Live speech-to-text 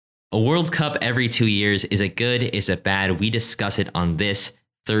A World Cup every 2 years, is it good? Is it bad? We discuss it on this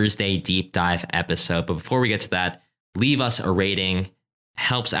Thursday deep dive episode. But before we get to that, leave us a rating.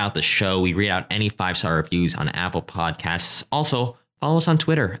 Helps out the show. We read out any 5-star reviews on Apple Podcasts. Also, follow us on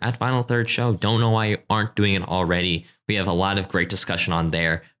Twitter at Final Third Show. Don't know why you aren't doing it already. We have a lot of great discussion on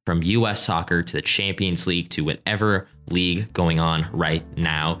there, from U.S. soccer to the Champions League to whatever league going on right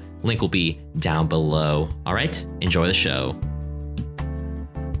now. Link will be down below. All right, enjoy the show.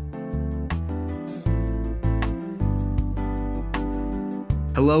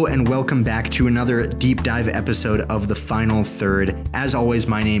 Hello and welcome back to another deep dive episode of The Final Third. As always,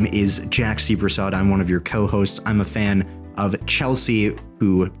 my name is Jack Seepersod. I'm one of your co-hosts. I'm a fan of Chelsea,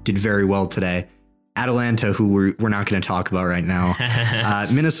 who did very well today, Atalanta, who we're not going to talk about right now,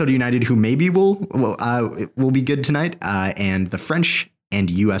 Minnesota United, who maybe will be good tonight, and the French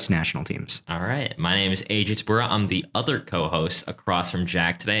and U.S. national teams. All right. My name is AJ Tabura. I'm the other co-host across from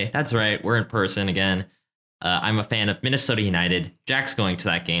Jack today. That's right. We're in person again. I'm a fan of Minnesota United. Jack's going to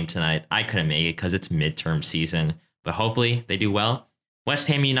that game tonight. I couldn't make it because it's midterm season, but hopefully they do well. West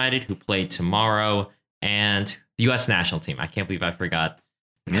Ham United, who play tomorrow, and the U.S. national team. I can't believe I forgot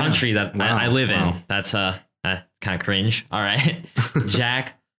the country that I live in. That's kind of cringe. All right,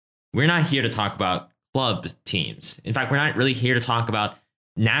 Jack, we're not here to talk about club teams. In fact, we're not really here to talk about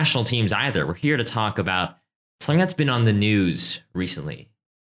national teams either. We're here to talk about something that's been on the news recently.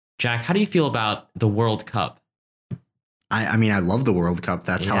 Jack, how do you feel about the World Cup? I mean, I love the World Cup.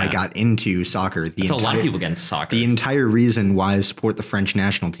 That's how I got into soccer. A lot of people get into soccer. The entire reason why I support the French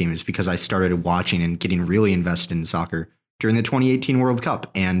national team is because I started watching and getting really invested in soccer during the 2018 World Cup.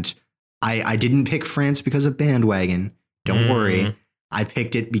 And I didn't pick France because of bandwagon. Don't worry. I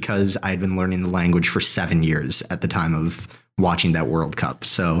picked it because I had been learning the language for 7 years at the time of watching that World Cup.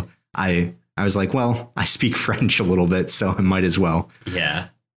 So I was like, well, I speak French a little bit, so I might as well. Yeah.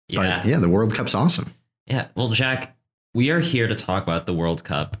 But yeah, the World Cup's awesome. Yeah. Well, Jack, we are here to talk about the World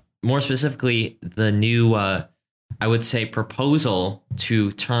Cup. More specifically, the new, I would say, proposal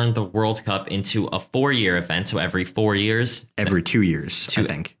to turn the World Cup into a 4-year event. So every 4 years. Every 2 years, I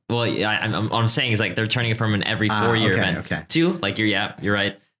think. Well, yeah, I'm saying is like they're turning it from an every 4-year event to like you're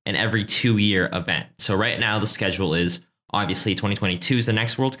right, an every 2-year event. So right now the schedule is obviously 2022 is the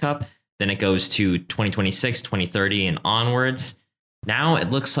next World Cup. Then it goes to 2026, 2030 and onwards. Now it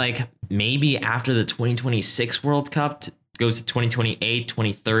looks like maybe after the 2026 World Cup goes to 2028,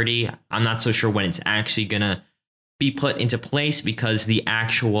 2030. I'm not so sure when it's actually going to be put into place because the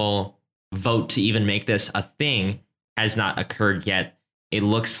actual vote to even make this a thing has not occurred yet. It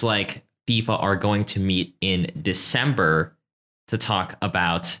looks like FIFA are going to meet in December to talk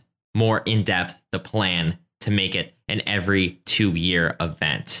about more in depth the plan to make it an every 2-year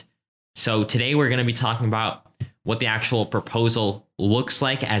event. So today we're going to be talking about what the actual proposal looks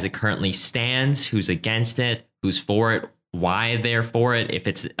like as it currently stands, who's against it, who's for it, why they're for it, if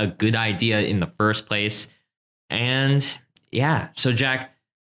it's a good idea in the first place. And yeah, so Jack,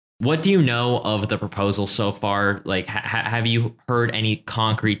 what do you know of the proposal so far? Like, have you heard any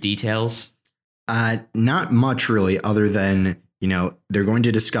concrete details? Not much really, other than, they're going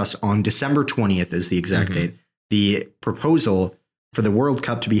to discuss on December 20th is the exact date, the proposal for the World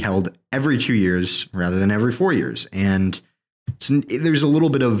Cup to be held every 2 years rather than every 4 years. And so there's a little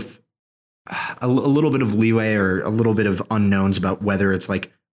bit of leeway or a little bit of unknowns about whether it's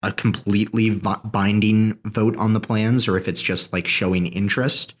like a completely binding vote on the plans or if it's just like showing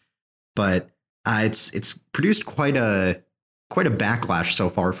interest. But it's produced quite a backlash so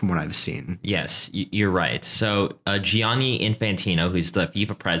far from what I've seen. Yes, you're right. So Gianni Infantino, who's the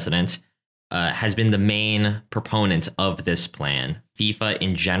FIFA president, has been the main proponent of this plan. FIFA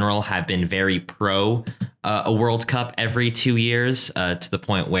in general have been very pro a World Cup every 2 years to the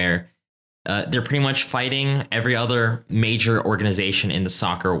point where they're pretty much fighting every other major organization in the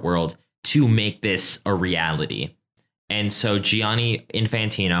soccer world to make this a reality. And so Gianni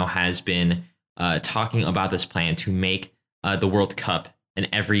Infantino has been talking about this plan to make the World Cup an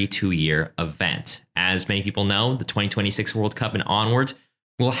every 2-year event. As many people know, the 2026 World Cup and onwards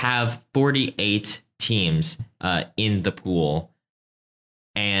will have 48 teams in the pool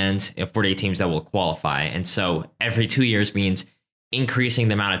and 48 teams that will qualify. And so every 2 years means increasing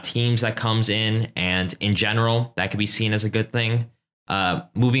the amount of teams that comes in. And in general, that could be seen as a good thing.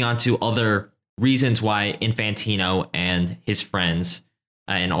 Moving on to other reasons why Infantino and his friends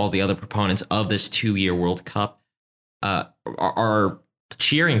and all the other proponents of this 2-year World Cup are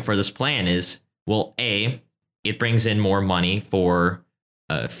cheering for this plan is, well, A, it brings in more money for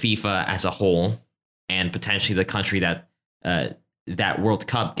FIFA as a whole and potentially the country that that World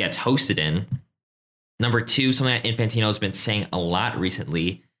Cup gets hosted in. Number two, something that Infantino has been saying a lot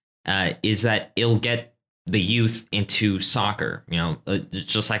recently is that it'll get the youth into soccer.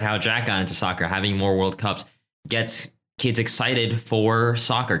 Just like how Jack got into soccer, having more World Cups gets kids excited for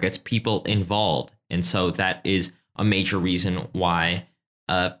soccer, gets people involved. And so that is a major reason why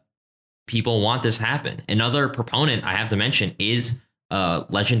people want this to happen. Another proponent I have to mention is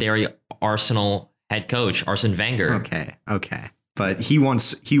legendary Arsenal head coach Arsene Wenger. Okay. But he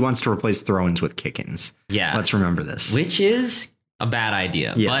wants to replace throw-ins with kick-ins. Yeah. Let's remember this. Which is a bad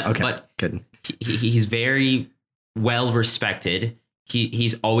idea. Yeah, but good. He's very well respected.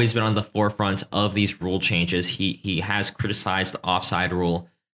 He's always been on the forefront of these rule changes. He has criticized the offside rule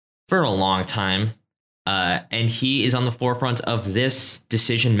for a long time. And he is on the forefront of this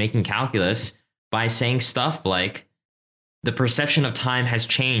decision-making calculus by saying stuff like, the perception of time has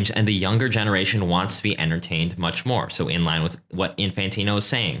changed and the younger generation wants to be entertained much more. So in line with what Infantino is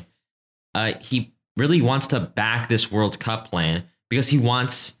saying, he really wants to back this World Cup plan because he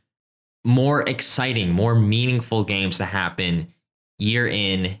wants more exciting, more meaningful games to happen year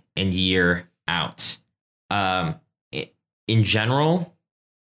in and year out. In general,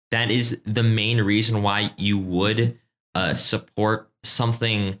 that is the main reason why you would support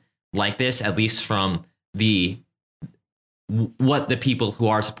something like this, at least from what the people who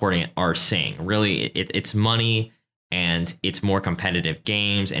are supporting it are saying. Really, it's money and it's more competitive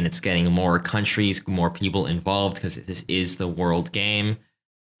games and it's getting more countries, more people involved because this is the world game.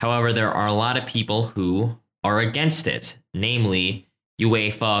 However, there are a lot of people who are against it, namely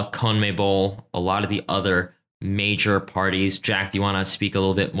UEFA, CONMEBOL, a lot of the other major parties. Jack, do you want to speak a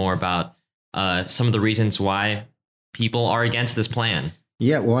little bit more about some of the reasons why people are against this plan?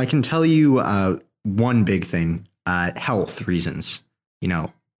 Yeah, well, I can tell you one big thing. Health reasons.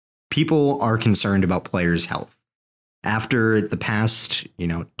 People are concerned about players' health. After the past,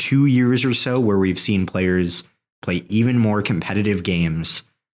 2 years or so, where we've seen players play even more competitive games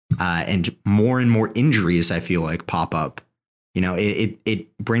and more injuries, I feel like, pop up.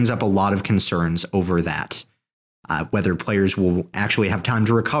 It brings up a lot of concerns over that. Whether players will actually have time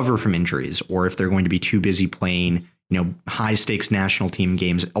to recover from injuries or if they're going to be too busy playing, high stakes national team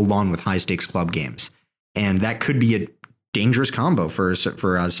games along with high stakes club games. And that could be a dangerous combo for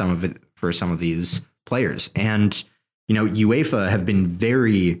some of these players. And, UEFA have been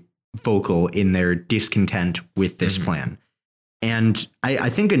very vocal in their discontent with this plan. And I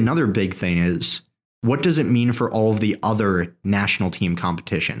think another big thing is, what does it mean for all of the other national team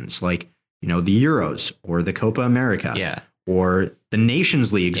competitions, like, the Euros or the Copa America or the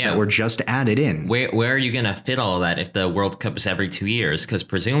Nations Leagues that were just added in? Where are you going to fit all of that if the World Cup is every 2 years? Because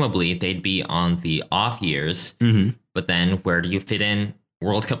presumably they'd be on the off years. Mm-hmm. But then where do you fit in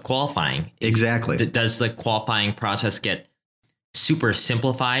World Cup qualifying? Exactly. Does the qualifying process get super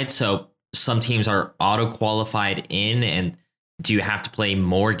simplified? So some teams are auto-qualified in, and do you have to play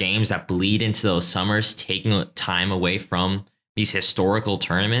more games that bleed into those summers, taking time away from these historical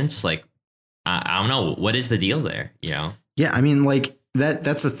tournaments? Like, I don't know. What is the deal there? Yeah, I mean, like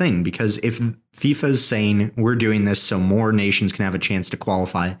that's the thing, because if FIFA's saying we're doing this so more nations can have a chance to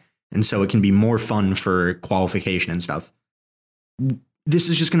qualify and so it can be more fun for qualification and stuff, this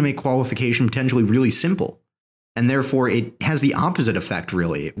is just going to make qualification potentially really simple. And therefore it has the opposite effect,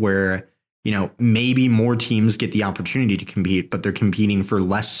 really, where, maybe more teams get the opportunity to compete, but they're competing for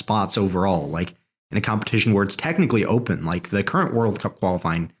less spots overall. Like in a competition where it's technically open, like the current World Cup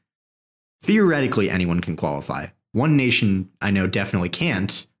qualifying, theoretically anyone can qualify. One nation I know definitely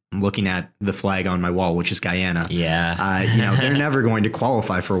can't. I'm looking at the flag on my wall, which is Guyana. Yeah. They're never going to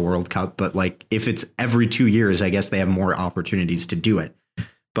qualify for a World Cup, but like if it's every 2 years, I guess they have more opportunities to do it.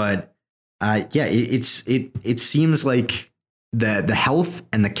 But it seems like the health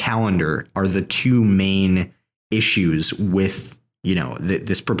and the calendar are the two main issues with,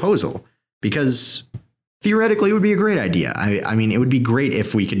 this proposal, because theoretically it would be a great idea. I mean, it would be great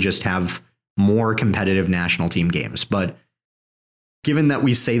if we could just have more competitive national team games. But given that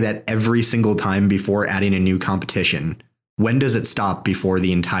we say that every single time before adding a new competition, when does it stop before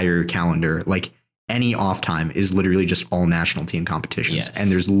the entire calendar, like any off time, is literally just all national team competitions? Yes. And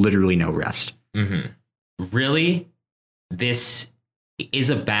there's literally no rest. Mm-hmm. Really? This is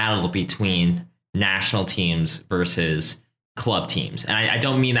a battle between national teams versus club teams. And I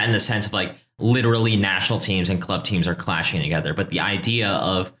don't mean that in the sense of like literally national teams and club teams are clashing together, but the idea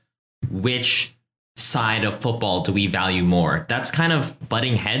of which side of football do we value more? That's kind of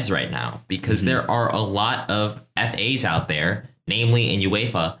butting heads right now, because there are a lot of FAs out there, namely in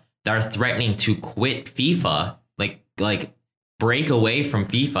UEFA, that are threatening to quit FIFA. Like break away from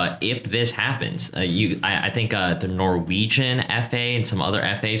FIFA if this happens. I think the Norwegian FA and some other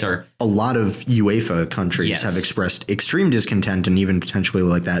FAs are. A lot of UEFA countries have expressed extreme discontent and even potentially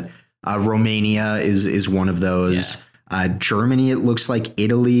like that. Romania is one of those. Yeah. Germany, it looks like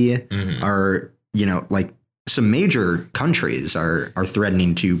Italy are, like some major countries are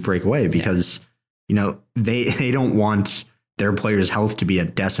threatening to break away because, they don't want their players' health to be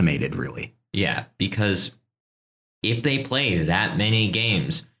decimated, really. Yeah, because if they play that many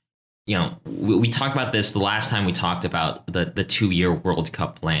games, we talked about this the last time we talked about the 2-year World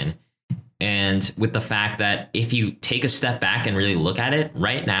Cup plan. And with the fact that if you take a step back and really look at it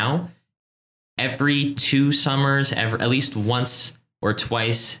right now, every 2 summers, at least once or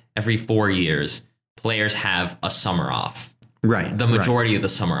twice every 4 years, players have a summer off. Right. The majority of the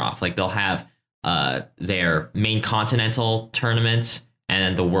summer off. Like they'll have their main continental tournaments and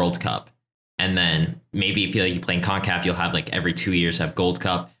then the World Cup. And then maybe if you're playing CONCACAF, you'll have like every 2 years have Gold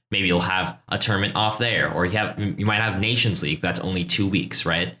Cup. Maybe you'll have a tournament off there, or you might have Nations League. That's only 2 weeks,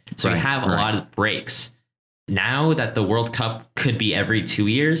 right? So you have a lot of breaks. Now that the World Cup could be every 2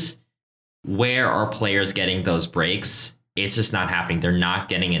 years, where are players getting those breaks? It's just not happening. They're not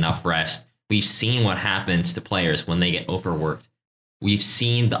getting enough rest. We've seen what happens to players when they get overworked. We've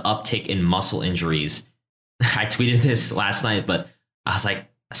seen the uptick in muscle injuries. I tweeted this last night, but I was like,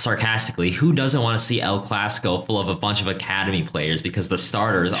 sarcastically, who doesn't want to see El Clasico full of a bunch of academy players because the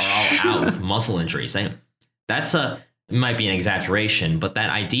starters are all out with muscle injuries? And that's it might be an exaggeration, but that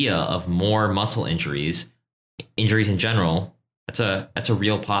idea of more muscle injuries in general, that's a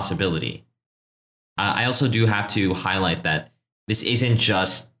real possibility. I also do have to highlight that this isn't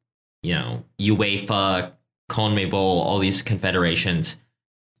just, UEFA, CONMEBOL, all these confederations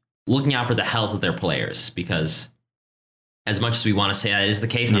looking out for the health of their players, because as much as we want to say that is the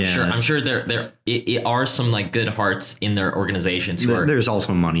case, I'm sure there are some like good hearts in their organizations. There's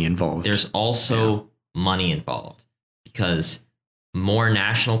also money involved. There's also money involved, because more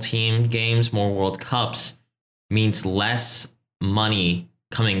national team games, more World Cups means less money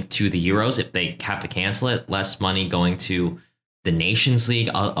coming to the Euros if they have to cancel it, less money going to the Nations League,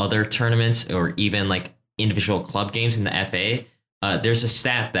 other tournaments, or even like individual club games in the FA. There's a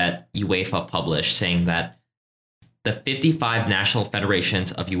stat that UEFA published saying that the 55 national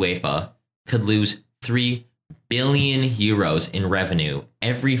federations of UEFA could lose 3 billion euros in revenue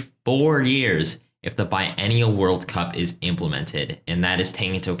every 4 years if the biennial World Cup is implemented. And that is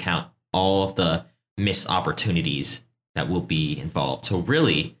taking into account all of the missed opportunities that will be involved. So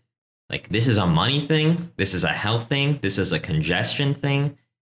really, like, this is a money thing. This is a health thing. This is a congestion thing.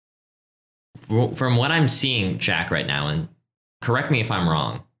 From what I'm seeing, Jack, right now, and correct me if I'm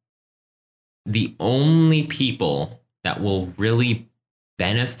wrong, the only people that will really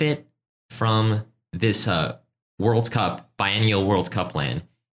benefit from this biennial World Cup plan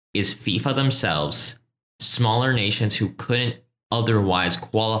is FIFA themselves, smaller nations who couldn't otherwise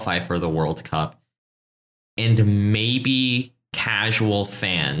qualify for the World Cup, and maybe casual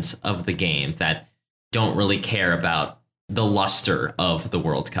fans of the game that don't really care about the luster of the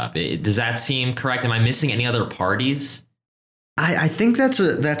World Cup. Does that seem correct? Am I missing any other parties? I think that's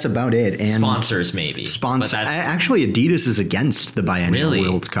about it. And sponsors, maybe. Actually, Adidas is against the biennial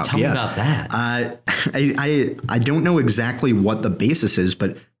World Cup. Tell me about that. I don't know exactly what the basis is,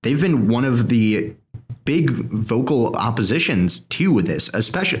 but they've been one of the big vocal oppositions to this,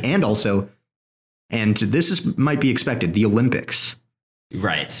 especially, and also, and this might be expected, the Olympics.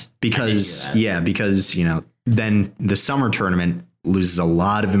 Right. Because then the summer tournament loses a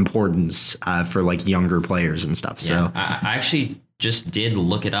lot of importance for like younger players and stuff. So I actually just did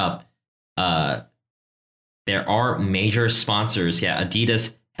look it up. There are major sponsors. Yeah,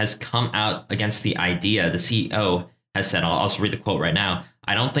 Adidas has come out against the idea. The CEO has said, I'll also read the quote right now.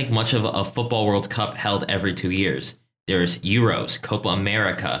 I don't think much of a football World Cup held every 2 years. There's Euros, Copa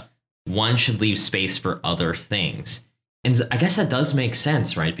America. One should leave space for other things. And I guess that does make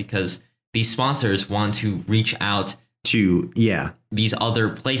sense, right? Because these sponsors want to reach out to these other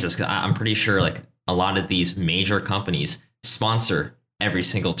places. 'Cause I'm pretty sure like a lot of these major companies sponsor every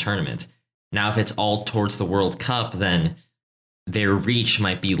single tournament. Now, if it's all towards the World Cup, then their reach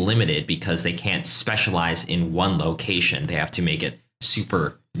might be limited because they can't specialize in one location. They have to make it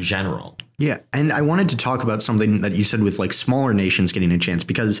super general. Yeah. And I wanted to talk about something that you said with like smaller nations getting a chance,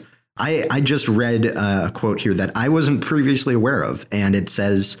 because I just read a quote here that I wasn't previously aware of. And it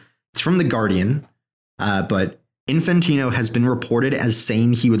says, it's from The Guardian, but Infantino has been reported as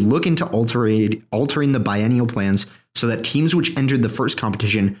saying he would look into altering the biennial plans so that teams which entered the first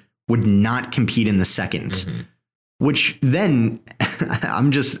competition would not compete in the second, which then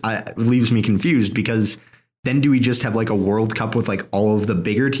leaves me confused, because then do we just have like a World Cup with like all of the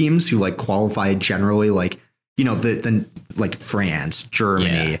bigger teams who like qualify generally, like, you know, the like France,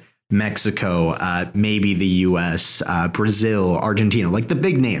 Germany, Mexico, maybe the US, Brazil, Argentina, like the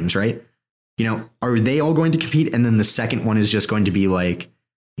big names, right? You know, are they all going to compete? And then the second one is just going to be like,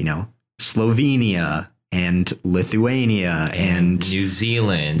 you know, Slovenia and Lithuania and New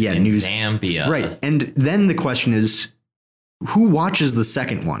Zealand, and Zambia. Right. And then the question is, who watches the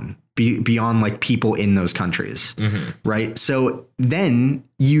second one beyond like people in those countries? Right. So then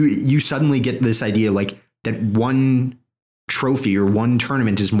you suddenly get this idea like that one trophy or one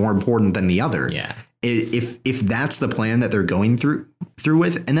tournament is more important than the other. Yeah. If that's the plan that they're going through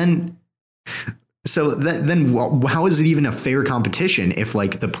with, and then how is it even a fair competition if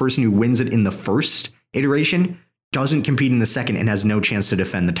like the person who wins it in the first iteration doesn't compete in the second and has no chance to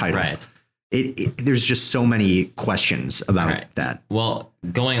defend the title? Right. There's just so many questions about that. Well,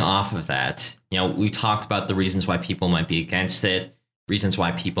 going off of that, you know, we talked about the reasons why people might be against it, reasons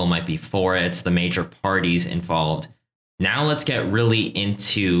why people might be for it, the major parties involved. Now let's get really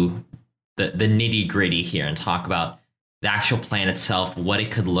into the nitty gritty here and talk about the actual plan itself, what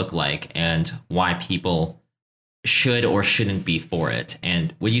it could look like, and why people should or shouldn't be for it.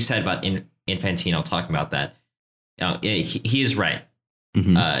 And what you said about Infantino talking about that, he is right.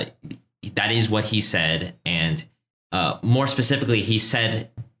 That is what he said. And more specifically, he said,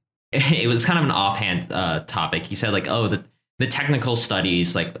 it was kind of an offhand topic. He said like, oh, the technical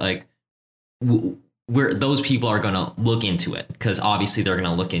studies, where those people are going to look into it, because obviously they're going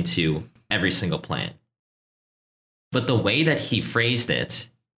to look into every single plan. But the way that he phrased it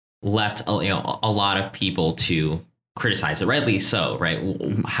left a lot of people to criticize it, rightly so, right?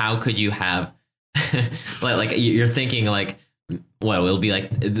 How could you have like you're thinking like, well, it'll be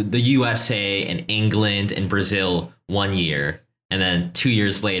like the USA and England and Brazil 1 year, and then 2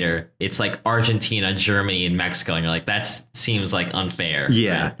 years later it's like Argentina, Germany, and Mexico, and you're like, that seems like unfair.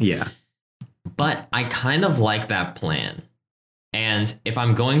 Yeah, right? Yeah. But I kind of like that plan, and if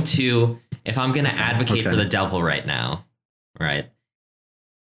I'm going to advocate for the devil right now, right?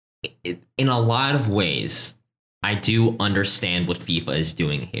 In a lot of ways, I do understand what FIFA is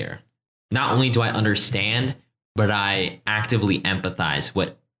doing here. Not only do I understand, but I actively empathize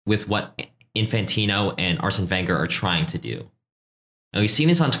with what Infantino and Arsene Wenger are trying to do. Now, we've seen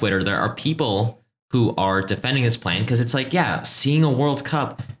this on Twitter. There are people who are defending this plan because it's like, yeah, seeing a World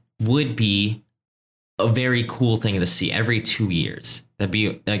Cup would be a very cool thing to see every 2 years. That'd be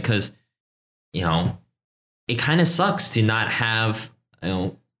because, you know, it kind of sucks to not have, you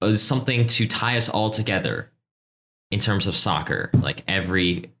know, something to tie us all together in terms of soccer, like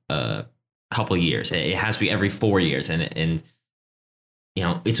every couple years. It has to be every 4 years, and you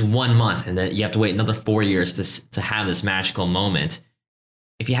know, it's 1 month, and then you have to wait another 4 years to have this magical moment.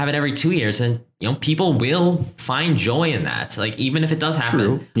 If you have it every 2 years, then, you know, people will find joy in that. Like, even if it does happen,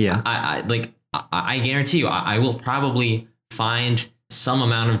 true. Yeah, I guarantee you, I will probably find some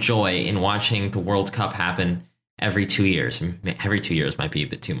amount of joy in watching the World Cup happen every 2 years. Every 2 years might be a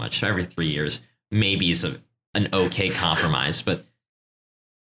bit too much. So every 3 years maybe is an okay compromise. But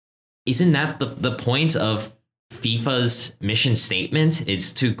isn't that the point of FIFA's mission statement?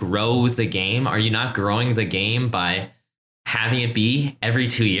 Is to grow the game. Are you not growing the game by having it be every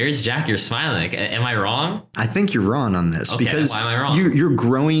 2 years? Jack, you're smiling. Am I wrong? I think you're wrong on this. Okay, because why am I wrong? You're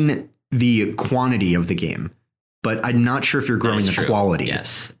growing the quantity of the game, but I'm not sure if you're growing the quality.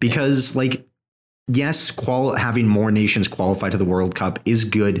 Yes. Because yes, having more nations qualify to the World Cup is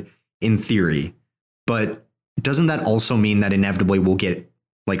good in theory, but doesn't that also mean that inevitably we'll get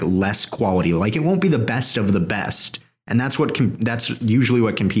like less quality? Like, it won't be the best of the best. And that's that's usually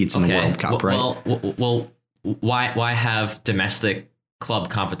what competes in the World Cup, right? Well, why have domestic club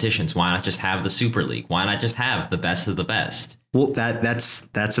competitions? Why not just have the Super League? Why not just have the best of the best? Well,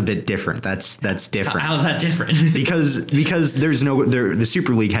 that's a bit different. That's different. How's that different? because the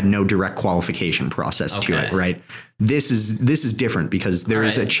Super League had no direct qualification process to it, right? This is different because there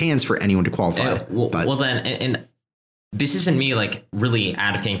is a chance for anyone to qualify. Well, then, and this isn't me like really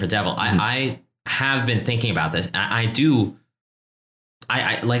advocating for devil. I have been thinking about this. I do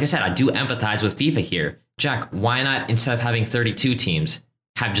like I said, I do empathize with FIFA here. Jack, why not, instead of having 32 teams,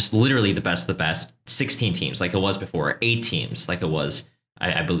 have just literally the best of the best, 16 teams like it was before, or 8 teams like it was,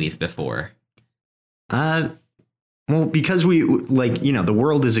 I believe, before? Well, because the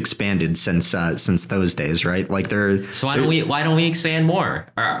world has expanded since those days, right? So why don't we expand more?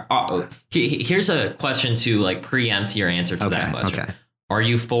 Here's a question to like preempt your answer to that question. Okay. Are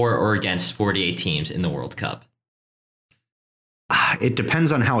you for or against 48 teams in the World Cup? It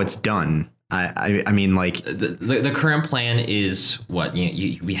depends on how it's done. I mean, like the current plan is what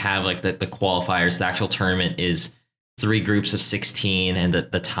we have like the qualifiers. The actual tournament is 3 groups of 16, and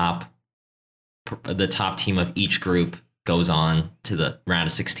the top team of each group goes on to the round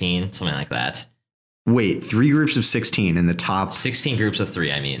of 16, something like that. Wait, 3 groups of 16 and the top 16 groups of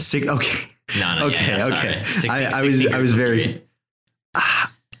 3. I mean, okay. No. Okay. Yeah, okay. 16, I was very.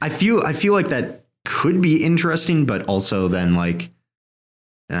 I feel like that could be interesting, but also then like.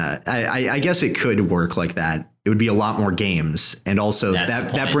 I guess it could work like that. It would be a lot more games. And also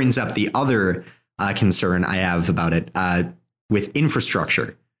that brings up the other concern I have about it with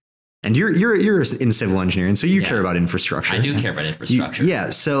infrastructure. And you're in civil engineering, so you care about infrastructure. I do care about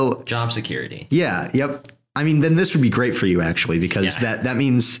infrastructure. So job security. Yeah. Yep. I mean, then this would be great for you, actually, because that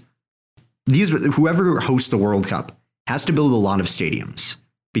means whoever hosts the World Cup has to build a lot of stadiums.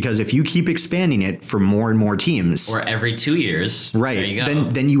 Because if you keep expanding it for more and more teams, or every 2 years, right, there you go.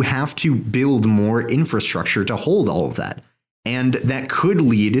 Then you have to build more infrastructure to hold all of that. And that could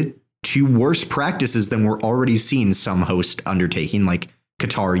lead to worse practices than we're already seeing some hosts undertaking, like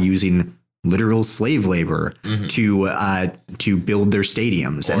Qatar using literal slave labor to build their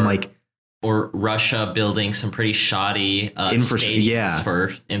stadiums, or Russia building some pretty shoddy stadiums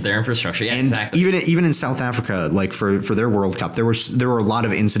for their infrastructure. Yeah, and exactly. Even in South Africa, like for their World Cup, there were a lot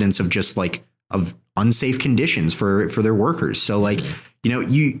of incidents of just like of unsafe conditions for their workers. So like,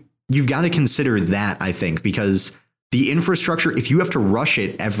 you've got to consider that, I think, because the infrastructure, if you have to rush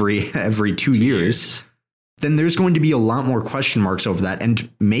it every 2 years, then there's going to be a lot more question marks over that, and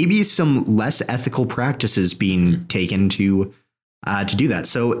maybe some less ethical practices being taken to do that.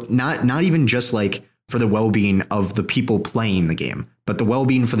 So not even just like for the well-being of the people playing the game, but the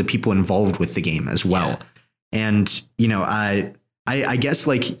well-being for the people involved with the game as well. Yeah. And, I guess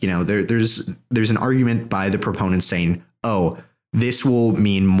there's an argument by the proponents saying, oh, this will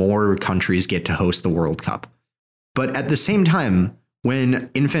mean more countries get to host the World Cup. But at the same time, when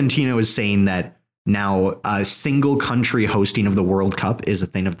Infantino is saying that now a single country hosting of the World Cup is a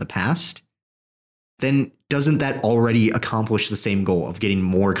thing of the past, then doesn't that already accomplish the same goal of getting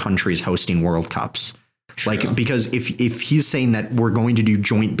more countries hosting World Cups? True. Like, because if he's saying that we're going to do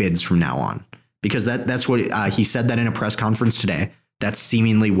joint bids from now on, because that's what he said that in a press conference today, that's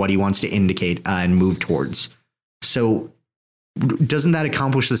seemingly what he wants to indicate and move towards. So doesn't that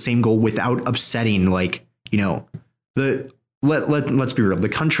accomplish the same goal without upsetting, let's be real, the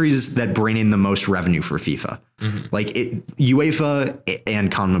countries that bring in the most revenue for FIFA, UEFA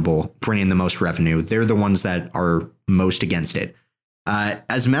and CONMEBOL bring in the most revenue. They're the ones that are most against it.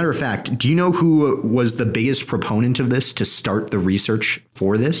 As a matter of fact, do you know who was the biggest proponent of this to start the research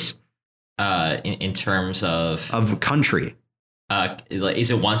for this? In terms of country.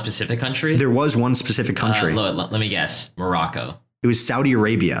 Is it one specific country? There was one specific country. Let me guess. Morocco. It was Saudi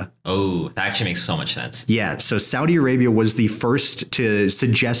Arabia. Oh, that actually makes so much sense. Yeah. So Saudi Arabia was the first to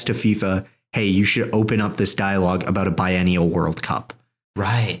suggest to FIFA, hey, you should open up this dialogue about a biennial World Cup.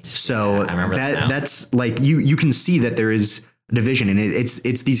 Right. So I remember that's like you can see that there is a division, and it's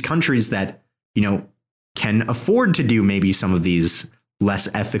these countries that, can afford to do maybe some of these less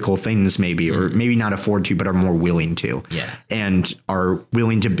ethical things, maybe, or maybe not afford to, but are more willing to, and are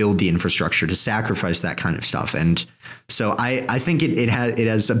willing to build the infrastructure to sacrifice that kind of stuff. And so I think it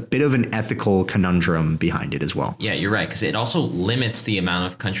has a bit of an ethical conundrum behind it as well. Yeah, you're right, because it also limits the amount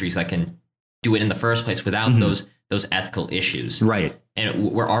of countries that can do it in the first place without those ethical issues. Right.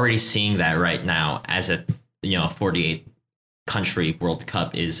 And we're already seeing that right now as a 48 country World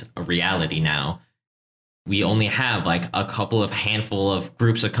Cup is a reality now. We only have like a couple of handful of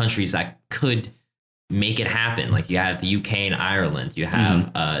groups of countries that could make it happen. Like you have the UK and Ireland, you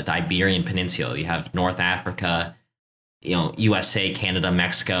have the Iberian Peninsula, you have North Africa, USA, Canada,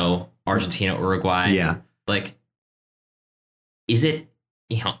 Mexico, Argentina, Uruguay. Yeah. Like, is it,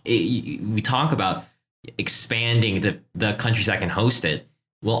 we talk about expanding the countries that can host it.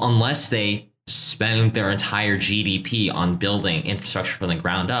 Well, unless they spend their entire GDP on building infrastructure from the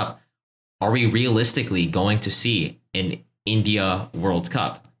ground up, are we realistically going to see an India World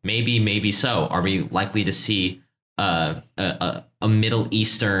Cup? Maybe so. Are we likely to see a Middle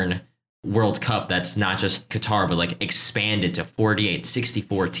Eastern World Cup that's not just Qatar, but like expanded to 48,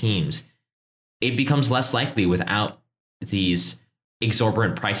 64 teams? It becomes less likely without these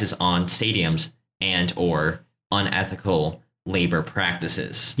exorbitant prices on stadiums and or unethical labor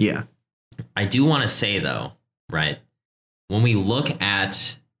practices. Yeah. I do want to say, though, right, when we look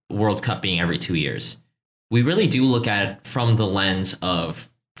at World Cup being every 2 years, we really do look at it from the lens of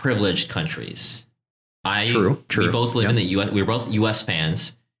privileged countries. True. We both live in the U.S. We're both U.S.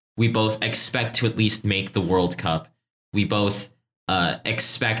 fans. We both expect to at least make the World Cup. We both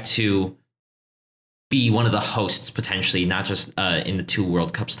expect to be one of the hosts potentially, not just in the 2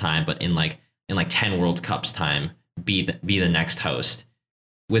 World Cups time, but in like 10 World Cups time, be the next host.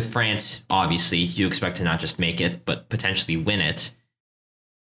 With France, obviously, you expect to not just make it, but potentially win it.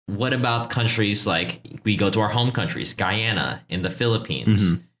 What about countries like, we go to our home countries, Guyana in the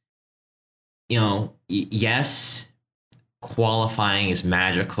Philippines? Mm-hmm. You know, yes, qualifying is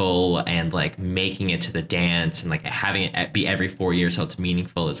magical, and like making it to the dance and like having it be every 4 years so it's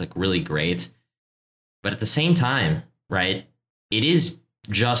meaningful is like really great. But at the same time, right, it is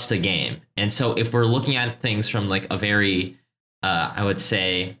just a game. And so if we're looking at things from like a very, I would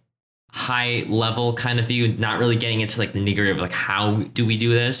say, high level kind of view, not really getting into like the nitty-gritty of like how do we do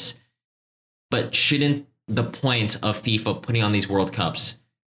this, but shouldn't the point of FIFA putting on these World Cups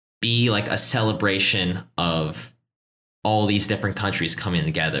be like a celebration of all these different countries coming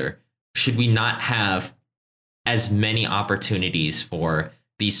together? Should we not have as many opportunities for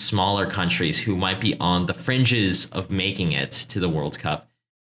these smaller countries who might be on the fringes of making it to the World Cup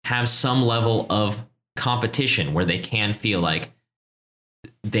have some level of competition where they can feel like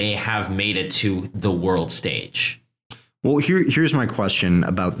they have made it to the world stage? Well, here's my question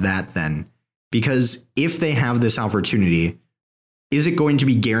about that then. Because if they have this opportunity, is it going to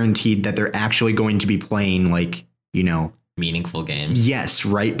be guaranteed that they're actually going to be playing like, you know, meaningful games? Yes,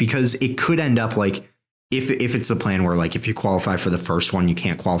 right. Because it could end up like, if it's a plan where like if you qualify for the first one, you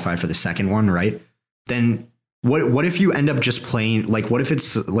can't qualify for the second one, right? Then what if you end up just playing like, what if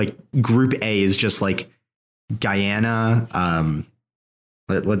it's like Group A is just like Guyana,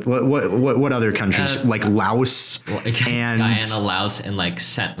 what other countries like Laos and Guyana, Laos, and like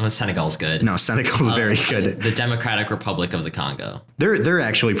Senegal's good. No, Senegal's very good. The Democratic Republic of the Congo. They're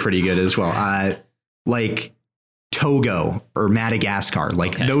actually pretty good as well. Like Togo or Madagascar,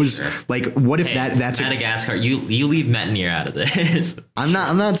 like okay, those, sure. Like what if that's Madagascar? You leave Metnier out of this. I'm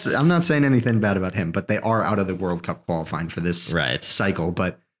not saying anything bad about him, but they are out of the World Cup qualifying for this cycle.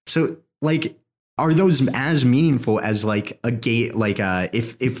 But so like, are those as meaningful as like a game? Like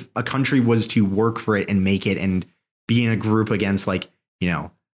if a country was to work for it and make it and be in a group against like, you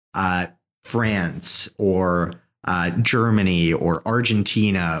know, France or Germany or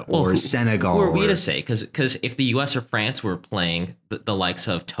Argentina or Senegal. Who are we to say? Because if the US or France were playing the likes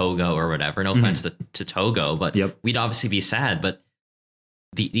of Togo or whatever, no offense to Togo, but we'd obviously be sad. But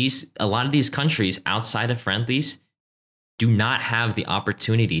a lot of these countries outside of friendlies do not have the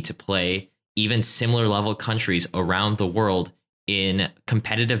opportunity to play even similar level countries around the world in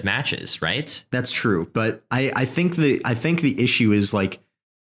competitive matches, right? That's true. But I think the issue is like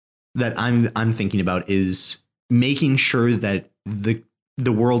that I'm thinking about is making sure that the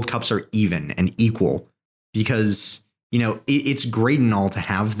World Cups are even and equal, because, you know, it's great and all to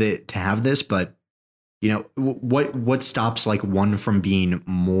have this, but, you know, what stops like one from being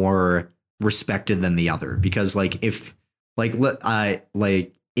more respected than the other? Because like if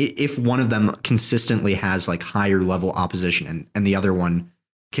one of them consistently has like higher level opposition and the other one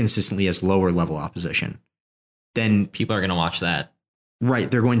consistently has lower level opposition, then people are going to watch that.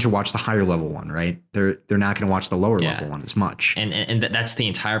 Right. They're going to watch the higher level one, right? They're not going to watch the lower level one as much. And that's the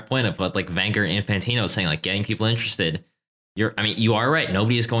entire point of what like Wenger and Infantino is saying, like getting people interested. You are right.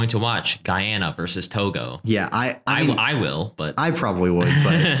 Nobody is going to watch Guyana versus Togo. Yeah, I will, but I probably would.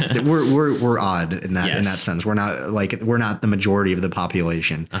 But we're odd in that in that sense. We're not the majority of the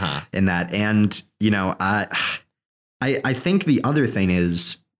population in that. And you know, I think the other thing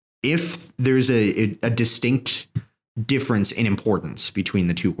is if there's a distinct difference in importance between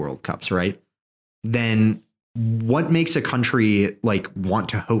the 2 World Cups, right? Then what makes a country like want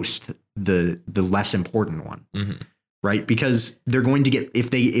to host the less important one? Mm-hmm. Right? Because they're going to get if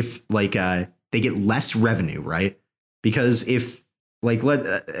they get less revenue, right? Because if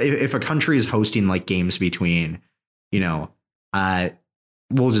a country is hosting like games between, you know,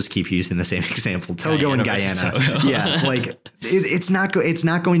 we'll just keep using the same example, Togo and Guyana. Yeah, like it's not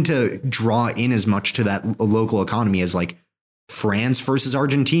going to draw in as much to that local economy as like France versus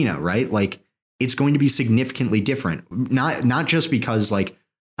Argentina, right? Like it's going to be significantly different. Not just because like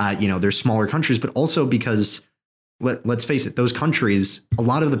you know, they're smaller countries, but also because let's face it, those countries, a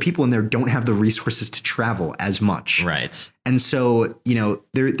lot of the people in there don't have the resources to travel as much. Right. And so, you know,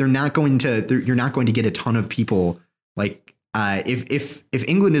 you're not going to get a ton of people like if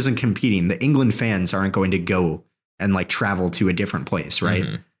England isn't competing, the England fans aren't going to go and like travel to a different place. Right.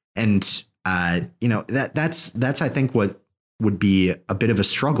 Mm-hmm. And you know, that's I think what would be a bit of a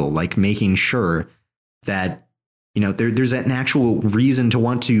struggle, like making sure that, you know, there's an actual reason to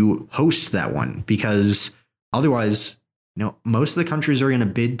want to host that one, because otherwise, you know, most of the countries are going to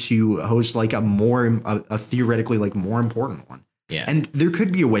bid to host like a theoretically like more important one. Yeah. And there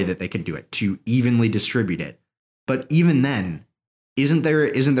could be a way that they could do it to evenly distribute it. But even then, isn't there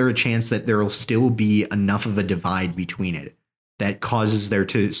a chance that there will still be enough of a divide between it that causes there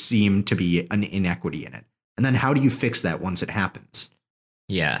to seem to be an inequity in it? And then how do you fix that once it happens?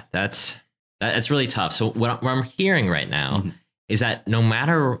 Yeah, that's really tough. So what I'm hearing right now is that no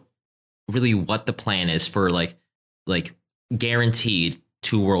matter really what the plan is for like guaranteed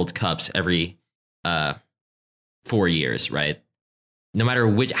 2 World Cups every 4 years, right? No matter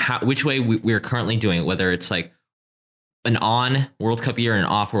which way we're currently doing it, whether it's like an on World Cup year and an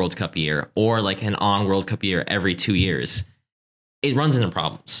off World Cup year, or like an on World Cup year every 2 years, it runs into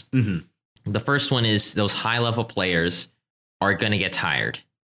problems. The first one is those high level players are going to get tired.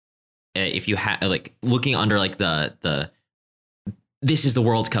 If you have like looking under like the this is the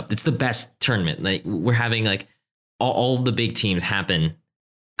World Cup, it's the best tournament. Like we're having like all the big teams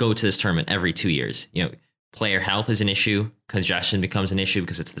go to this tournament every 2 years. You know, player health is an issue. Congestion becomes an issue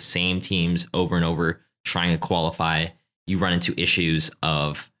because it's the same teams over and over trying to qualify. You run into issues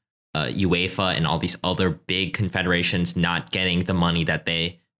of UEFA and all these other big confederations not getting the money that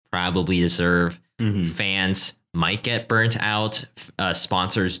they probably deserve. Fans might get burnt out.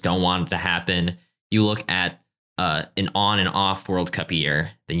 Sponsors don't want it to happen. You look at an on and off World Cup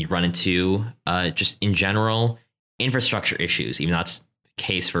year, then you run into just in general infrastructure issues, even though that's the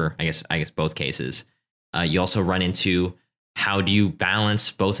case for I guess both cases. You also run into how do you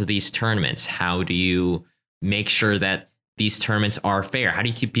balance both of these tournaments? How do you make sure that these tournaments are fair? How do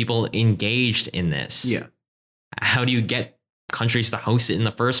you keep people engaged in this? Yeah. How do you get countries to host it in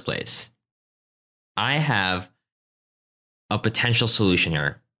the first place? I have a potential solution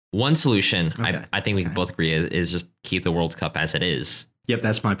here. One solution, okay. I think we can both agree is just keep the World Cup as it is. Yep,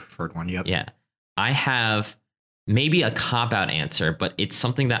 that's my preferred one. Yep. Yeah. I have maybe a cop-out answer, but it's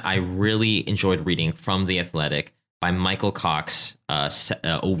something that I really enjoyed reading from The Athletic by Michael Cox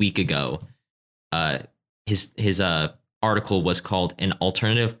a week ago. His article was called An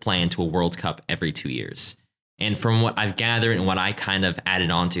Alternative Plan to a World Cup Every 2 Years. And from what I've gathered and what I kind of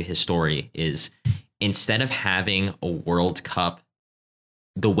added on to his story is instead of having a World Cup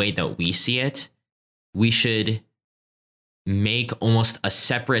the way that we see it, we should make almost a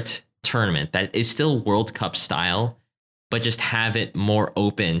separate tournament that is still World Cup style, but just have it more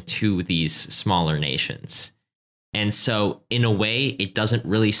open to these smaller nations. And so in a way, it doesn't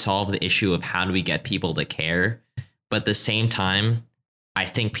really solve the issue of how do we get people to care. But at the same time, I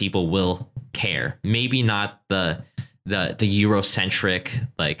think people will care. Maybe not the Eurocentric,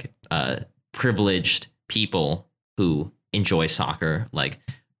 like privileged people who enjoy soccer, like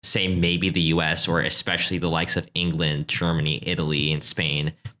say maybe the US or especially the likes of England, Germany, Italy, and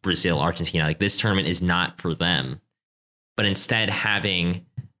Spain, Brazil, Argentina. Like this tournament is not for them. But instead having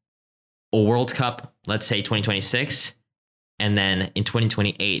a World Cup, let's say 2026, and then in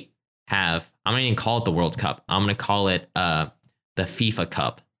 2028 I'm not even call it the World Cup. I'm going to call it the FIFA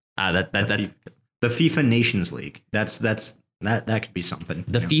Cup. The FIFA Nations League. That could be something.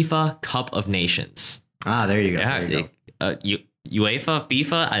 The FIFA Cup of Nations. There you go. Yeah, there you go. UEFA,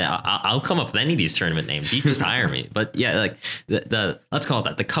 FIFA. I'll come up with any of these tournament names. You just hire me. But yeah, like the let's call it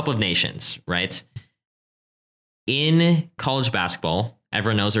that, the Cup of Nations, right? In college basketball,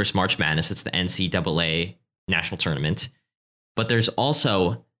 everyone knows there's March Madness. It's the NCAA national tournament. But there's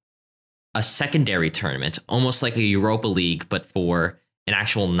also a secondary tournament, almost like a Europa League, but for an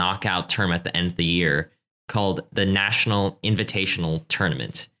actual knockout tournament at the end of the year, called the National Invitational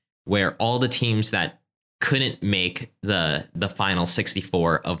Tournament, where all the teams that couldn't make the final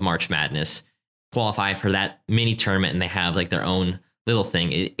 64 of March Madness qualify for that mini tournament, and they have like their own little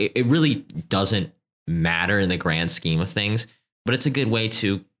thing. It really doesn't matter in the grand scheme of things, but it's a good way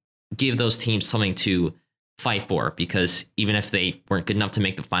to give those teams something to fight for, because even if they weren't good enough to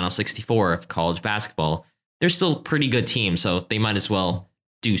make the final 64 of college basketball, they're still a pretty good team, so they might as well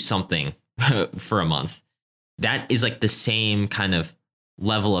do something for a month. That is like the same kind of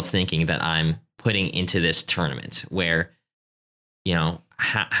level of thinking that I'm putting into this tournament, where, you know,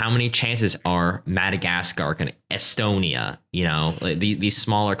 how many chances are Madagascar, Estonia, you know, like these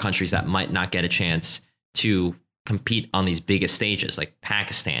smaller countries that might not get a chance to compete on these biggest stages, like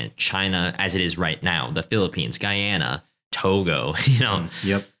Pakistan, China, as it is right now, the Philippines, Guyana, Togo, you know.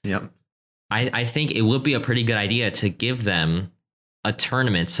 Yep. I think it would be a pretty good idea to give them a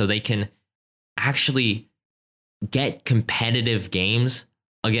tournament so they can actually get competitive games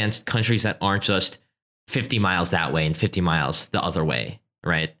against countries that aren't just 50 miles that way and 50 miles the other way,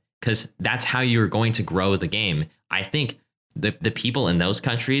 right? Because that's how you're going to grow the game. I think the people in those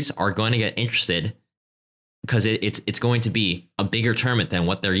countries are going to get interested because it's going to be a bigger tournament than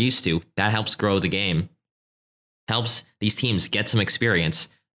what they're used to. That helps grow the game. helps these teams get some experience.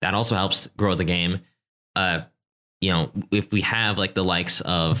 That also helps grow the game. If we have like the likes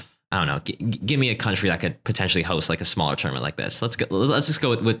of, I don't know, give me a country that could potentially host like a smaller tournament like this. Let's just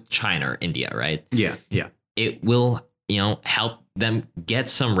go with China or India, right? Yeah. It will, help them get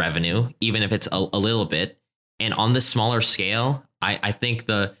some revenue, even if it's a little bit. And on the smaller scale, I think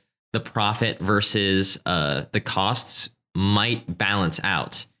the profit versus the costs might balance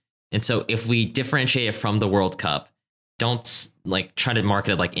out. And so if we differentiate it from the World Cup, don't like try to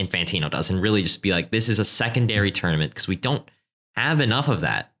market it like Infantino does and really just be like, this is a secondary tournament, because we don't have enough of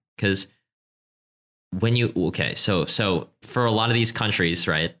that. Because so for a lot of these countries,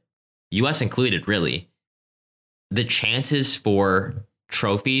 right, US included, really, the chances for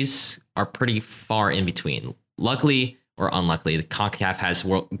trophies are pretty far in between. Luckily or unluckily, the CONCACAF has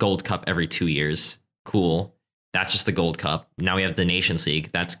Gold Cup every 2 years. Cool. That's just the Gold Cup. Now we have the Nations League.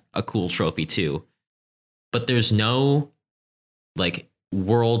 That's a cool trophy too. But there's no like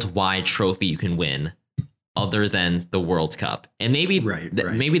worldwide trophy you can win other than the World Cup. And maybe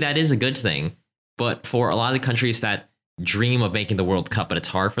maybe that is a good thing. But for a lot of the countries that dream of making the World Cup, but it's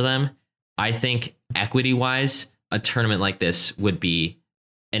hard for them, I think equity wise, a tournament like this would be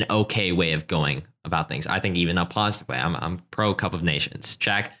an okay way of going about things. I think even a positive way. I'm pro Cup of Nations.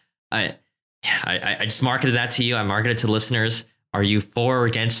 Jack, I just marketed that to you. I marketed to listeners. Are you for or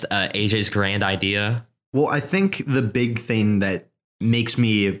against AJ's grand idea? Well, I think the big thing that makes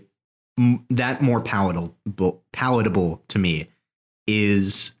me that more palatable to me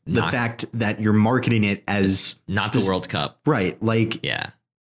is the fact that you're marketing it as not the World Cup. Right. Like, yeah.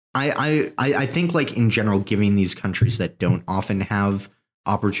 I think like in general, giving these countries that don't often have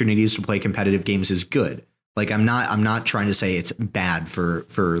opportunities to play competitive games is good. Like, I'm not trying to say it's bad for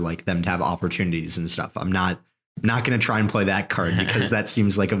like them to have opportunities and stuff. I'm not going to try and play that card because that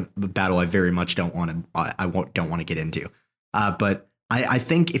seems like a battle I very much don't want to get into. But I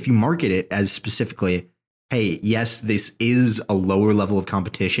think if you market it as specifically, hey, yes, this is a lower level of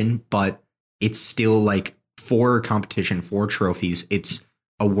competition, but it's still like for competition, for trophies. It's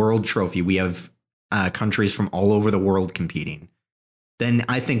a world trophy. We have countries from all over the world competing. Then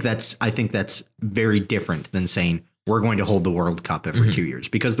I think that's very different than saying we're going to hold the World Cup every 2 years,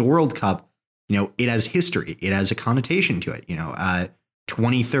 because the World Cup, it has history. It has a connotation to it.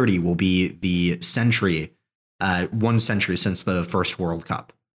 2030 will be the century, 1 century since the first World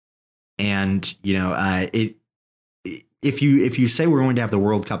Cup. And, if you say we're going to have the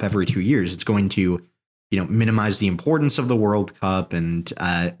World Cup every 2 years, it's going to, minimize the importance of the World Cup and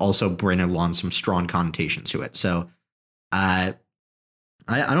also bring along some strong connotations to it. So I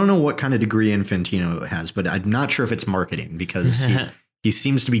don't know what kind of degree Infantino has, but I'm not sure if it's marketing, because he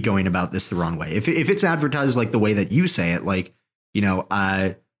seems to be going about this the wrong way. If it's advertised like the way that you say it, like,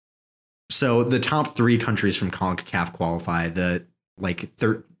 so the top 3 countries from CONCACAF qualify, the like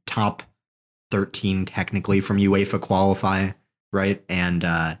top 13 technically from UEFA qualify, right? And,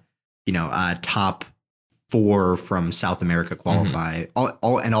 top 4 from South America qualify,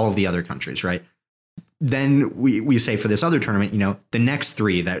 all of the other countries, right? Then we say for this other tournament, the next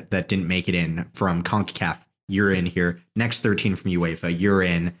 3 that didn't make it in from CONCACAF, you're in here. Next 13 from UEFA, you're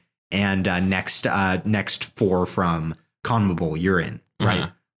in. And next 4 from CONMEBOL, you're in,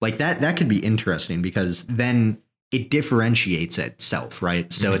 right? Like that could be interesting, because then it differentiates itself,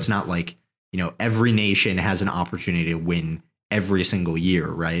 right? So it's not like, every nation has an opportunity to win every single year,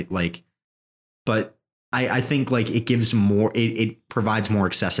 right? Like, but I think like it gives more, it provides more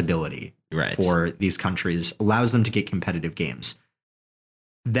accessibility for these countries, allows them to get competitive games.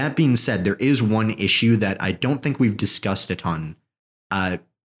 That being said, there is one issue that I don't think we've discussed a ton,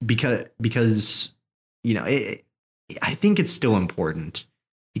 because I think it's still important,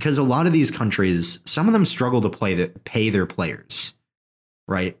 because a lot of these countries, some of them struggle to pay their players,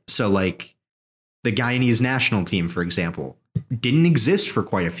 right? So like the Guyanese national team, for example, didn't exist for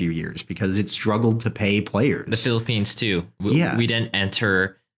quite a few years because it struggled to pay players. The Philippines too. We didn't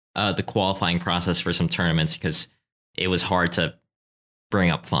enter the qualifying process for some tournaments because it was hard to bring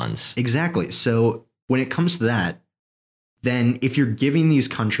up funds. Exactly. So when it comes to that, then if you're giving these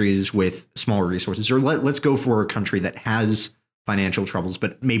countries with smaller resources, or let's go for a country that has financial troubles,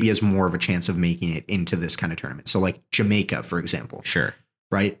 but maybe has more of a chance of making it into this kind of tournament. So like Jamaica, for example. Sure.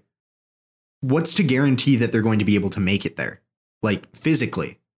 Right. What's to guarantee that they're going to be able to make it there? Like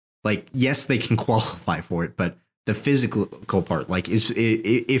physically, like, yes, they can qualify for it, but the physical part, like, is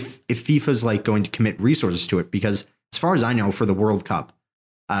if FIFA's like going to commit resources to it, because as far as I know, for the World Cup,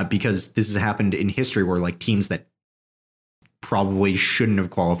 because this has happened in history where like teams that probably shouldn't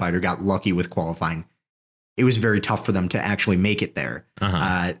have qualified or got lucky with qualifying, it was very tough for them to actually make it there.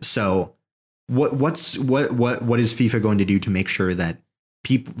 So what is FIFA going to do to make sure that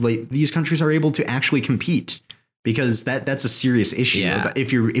people like these countries are able to actually compete? Because that's a serious issue. Yeah.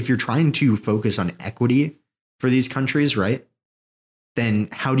 If you're trying to focus on equity for these countries, right? Then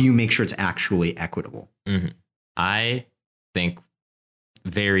how do you make sure it's actually equitable? Mm-hmm. I think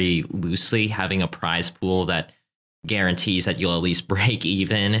very loosely having a prize pool that guarantees that you'll at least break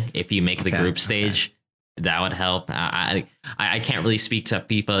even if you make the group stage. That would help. I can't really speak to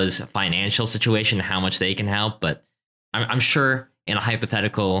FIFA's financial situation, how much they can help, but I'm sure in a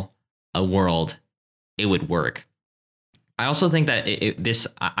hypothetical world, it would work. I also think that this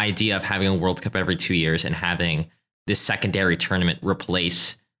idea of having a World Cup every 2 years and having this secondary tournament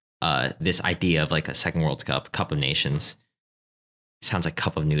replace this idea of like a second World Cup of Nations. Sounds like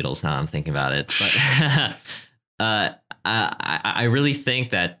cup of noodles now I'm thinking about it. But I really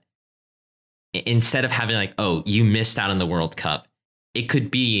think that instead of having like, oh, you missed out on the World Cup, it could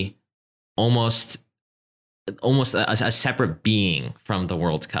be almost a separate being from the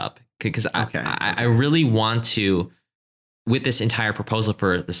World Cup. Because I really want to, with this entire proposal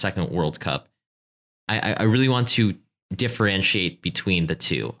for the second World Cup, I really want to differentiate between the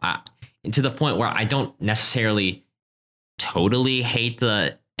two to the point where I don't necessarily totally hate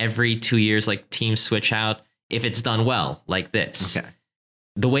the every 2 years like teams switch out if it's done well like this. Okay.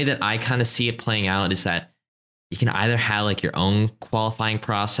 The way that I kind of see it playing out is that you can either have like your own qualifying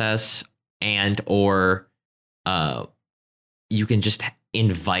process or you can just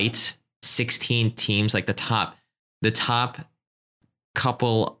invite 16 teams, like the top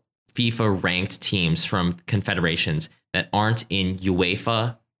couple FIFA ranked teams from confederations that aren't in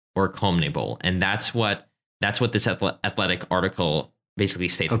UEFA or CONMEBOL. And that's what this athletic article basically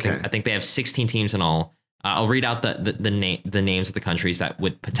states. Okay. I think they have 16 teams in all. I'll read out the names of the countries that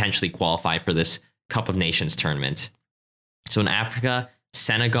would potentially qualify for this Cup of Nations tournament. So in Africa,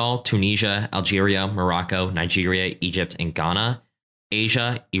 Senegal, Tunisia, Algeria, Morocco, Nigeria, Egypt, and Ghana.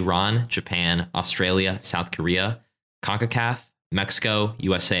 Asia, Iran, Japan, Australia, South Korea. CONCACAF, Mexico,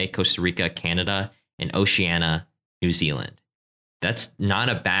 USA, Costa Rica, Canada, and Oceania, New Zealand. That's not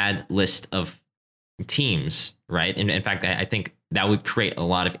a bad list of teams, right? And in fact, I think that would create a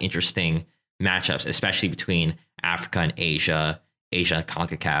lot of interesting matchups, especially between Africa and Asia,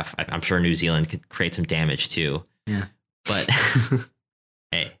 CONCACAF. I'm sure New Zealand could create some damage too. Yeah. But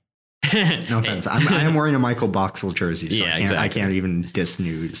hey. No offense. I am wearing a Michael Boxall jersey, so yeah, I can't even diss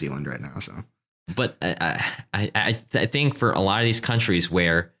New Zealand right now. So, but I think for a lot of these countries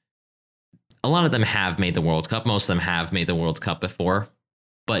where a lot of them have made the World Cup, most of them have made the World Cup before,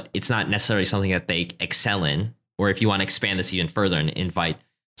 but it's not necessarily something that they excel in. Or if you want to expand this even further and invite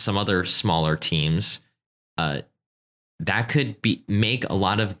some other smaller teams, that could make a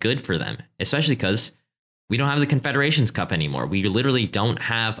lot of good for them, especially because we don't have the Confederations Cup anymore. We literally don't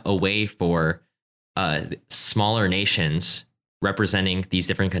have a way for smaller nations representing these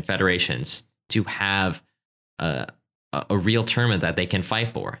different confederations to have a real tournament that they can fight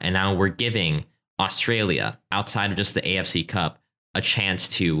for. And now we're giving Australia, outside of just the AFC Cup, a chance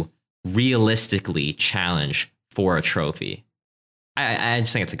to realistically challenge for a trophy. I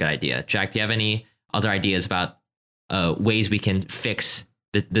just think it's a good idea. Jack, do you have any other ideas about ways we can fix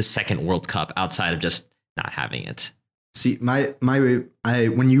the second World Cup outside of just not having it? See,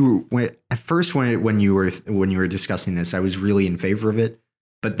 when you were discussing this, I was really in favor of it.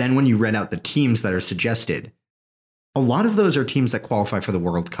 But then when you read out the teams that are suggested, a lot of those are teams that qualify for the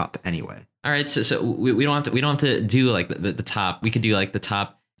World Cup anyway. All right, so we don't have to do like the top. We could do like the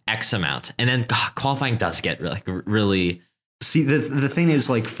top X amount, and then qualifying does get really. See, the thing is,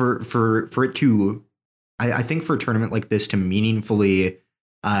 like for it to, I think for a tournament like this to meaningfully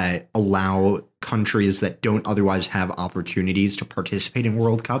allow countries that don't otherwise have opportunities to participate in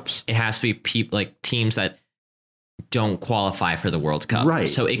World Cups, it has to be like teams that don't qualify for the World Cup. Right.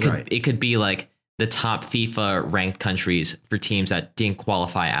 So it could be like the top FIFA ranked countries for teams that didn't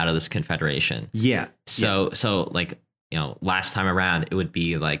qualify out of this confederation. Yeah. So like, you know, last time around it would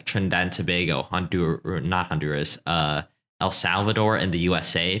be like Trinidad and Tobago, not Honduras, El Salvador, and the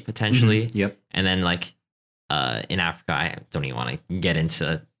USA potentially. Mm-hmm. Yep. And then like in Africa, I don't even want to get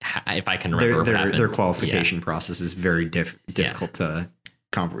into if I can remember their qualification process is very difficult to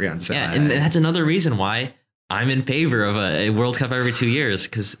comprehend. So yeah, and that's another reason why I'm in favor of a World Cup every 2 years,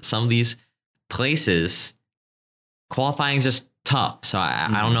 because some of these places qualifying is just tough. So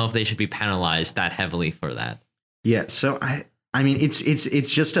I don't know if they should be penalized that heavily for that. Yeah. So I mean, it's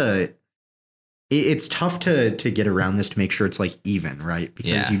just it's tough to get around this to make sure it's like even, right?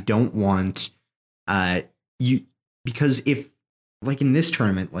 Because you don't want because if like in this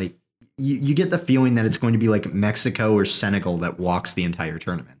tournament, like you get the feeling that it's going to be like Mexico or Senegal that walks the entire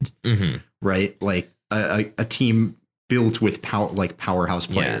tournament, right? Like a team built with powerhouse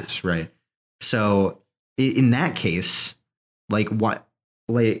players, right? So in that case, like what?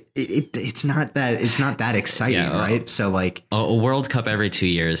 Like it's not that exciting, right? So like a World Cup every 2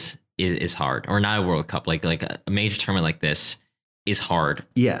 years is hard, or not a World Cup, like a major tournament like this is hard.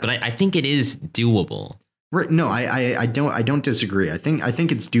 Yeah, but I think it is doable. Right? No, I don't disagree. I think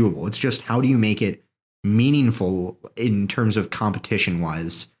it's doable. It's just how do you make it meaningful in terms of competition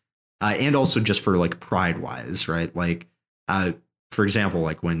wise, and also just for like pride wise, right? Like, for example,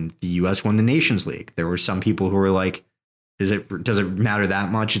 like when the U.S. won the Nations League, there were some people who were like, does it matter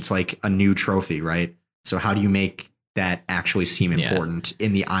that much? It's like a new trophy, right? So how do you make that actually seem important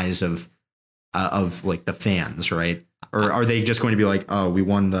in the eyes of like the fans, right? Or are they just going to be like, oh, we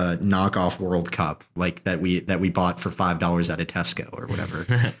won the knockoff World Cup, like that we bought for $5 at a Tesco or whatever?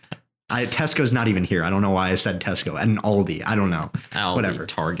 Tesco's not even here. I don't know why I said Tesco. And Aldi, I don't know. Aldi, whatever.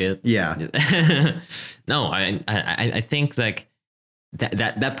 Target. Yeah. No, I think like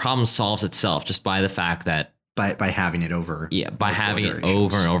that problem solves itself just by the fact that by having it over. Yeah, by having it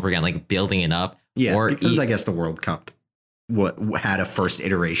over and over again, like building it up. Yeah, or because I guess the World Cup had a first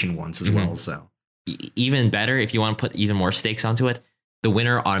iteration once as well. So even better, if you want to put even more stakes onto it, the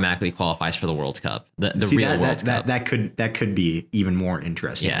winner automatically qualifies for the World Cup. The real World Cup. That could be even more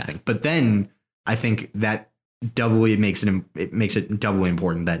interesting, I think. But then I think that doubly makes it doubly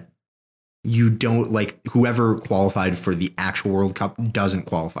important that you don't like whoever qualified for the actual World Cup doesn't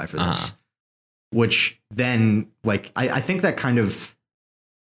qualify for this. Which then, like, I think that kind of,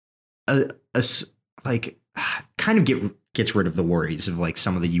 gets rid of the worries of like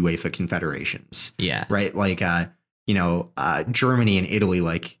some of the UEFA confederations. Yeah. Right. Like, Germany and Italy,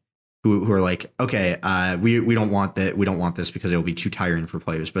 like, who are like, okay, we don't want that. We don't want this because it will be too tiring for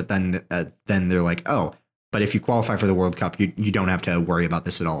players. But then they're like, oh, but if you qualify for the World Cup, you don't have to worry about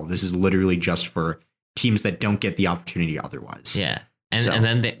this at all. This is literally just for teams that don't get the opportunity otherwise. Yeah. And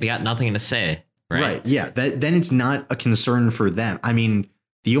then they got nothing to say. Right. Yeah. Then it's not a concern for them. I mean,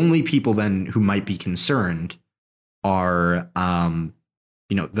 the only people then who might be concerned are,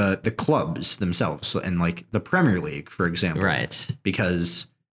 the clubs themselves and like the Premier League, for example. Right. Because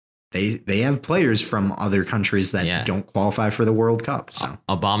they have players from other countries that don't qualify for the World Cup. So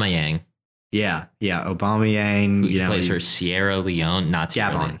Aubameyang. Yeah. Aubameyang. Who plays for Sierra Leone, not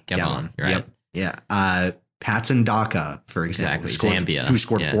Sierra Gabon. Right. Yep. Yeah. Patson Daka, for example, Zambia, who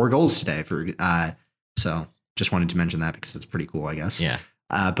scored 4 goals today. So just wanted to mention that because it's pretty cool, I guess. Yeah.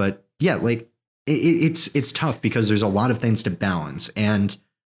 But yeah, like it's tough because there's a lot of things to balance. And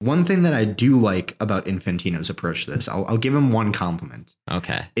one thing that I do like about Infantino's approach to this, I'll give him one compliment.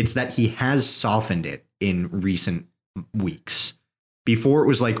 Okay. It's that he has softened it in recent weeks. Before it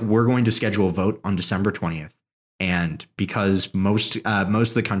was like, we're going to schedule a vote on December 20th. And because most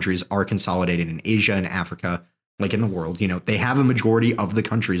of the countries are consolidated in Asia and Africa, like in the world, they have a majority of the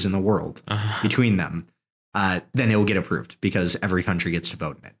countries in the world between them, then it will get approved because every country gets to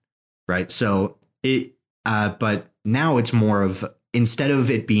vote in it. Right. So but now it's more of, instead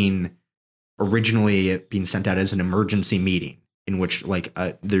of it being originally being sent out as an emergency meeting in which like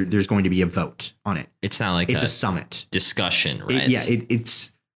there's going to be a vote on it. It's not like it's a summit discussion. Right.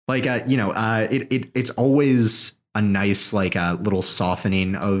 It's like, it's always a nice, like a little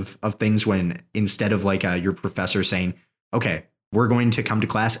softening of things when instead of like your professor saying, OK, we're going to come to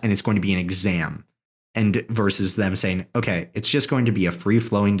class and it's going to be an exam, and versus them saying, OK, it's just going to be a free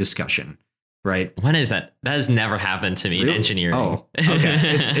flowing discussion. Right. When is that? That has never happened to me in engineering. Oh,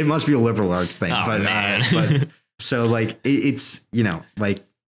 okay. It must be a liberal arts thing. But so like it's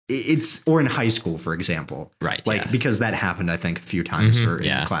or in high school, for example. Right. Like, because that happened, I think, a few times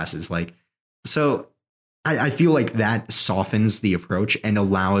in classes. Like, so I feel like that softens the approach and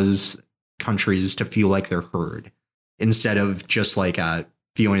allows countries to feel like they're heard instead of just like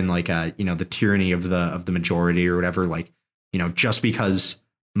feeling like the tyranny of the majority or whatever. Like, just because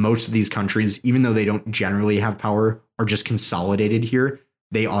most of these countries, even though they don't generally have power, are just consolidated here,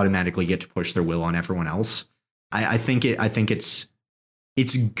 they automatically get to push their will on everyone else. I think it's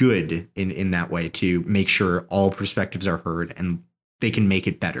good in that way to make sure all perspectives are heard and they can make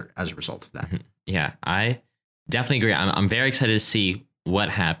it better as a result of that. Yeah, I definitely agree. I'm very excited to see what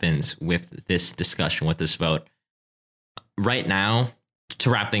happens with this discussion, with this vote. Right now, to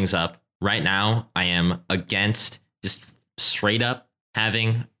wrap things up, right now, I am against just straight up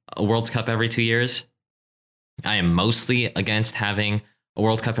having a World Cup every 2 years. I am mostly against having a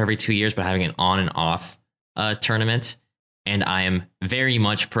World Cup every 2 years, but having an on and off tournament. And I am very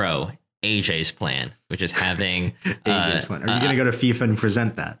much pro AJ's plan, which is having AJ's plan. Are you going to go to FIFA and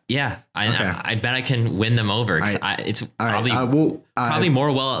present that? Yeah, I bet I can win them over. It's probably probably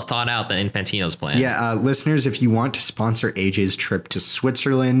more well thought out than Infantino's plan. Yeah, listeners, if you want to sponsor AJ's trip to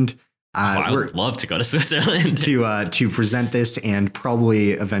Switzerland, I would love to go to Switzerland to present this, and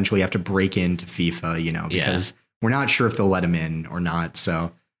probably eventually have to break into FIFA, because we're not sure if they'll let him in or not.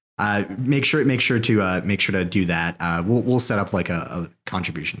 So make sure to do that. We'll set up like a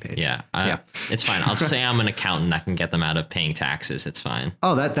contribution page. Yeah, it's fine. I'll just say I'm an accountant that can get them out of paying taxes. It's fine.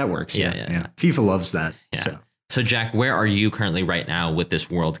 Oh, that works. Yeah. FIFA loves that. Yeah. So Jack, where are you currently right now with this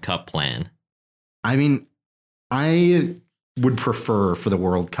World Cup plan? I mean, I would prefer for the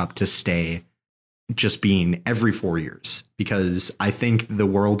World Cup to stay just being every 4 years, because I think the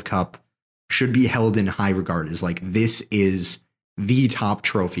World Cup should be held in high regard as like, this is the top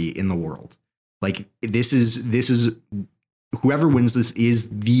trophy in the world. Like this is whoever wins this is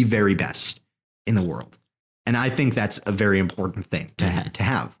the very best in the world. And I think that's a very important thing to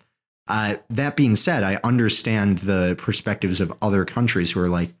have. That being said, I understand the perspectives of other countries who are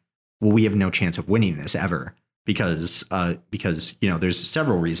like, well, we have no chance of winning this ever because there's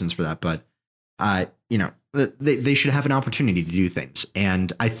several reasons for that. But, they should have an opportunity to do things.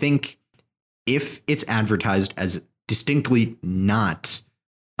 And I think if it's advertised as distinctly not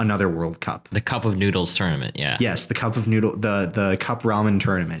another World Cup, the Cup of Noodles tournament. Yeah. Yes. The Cup of Noodle, the Cup Ramen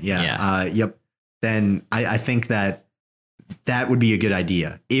tournament. Yeah. Yep. Then I think that would be a good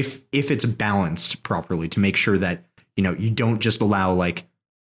idea if it's balanced properly, to make sure that, you don't just allow like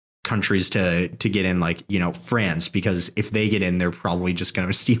countries to get in, like, France, because if they get in, they're probably just going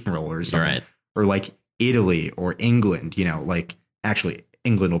to steamroll or something. Right. Or like Italy or England, like actually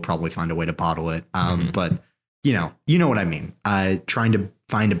England will probably find a way to bottle it. But you know what I mean? Trying to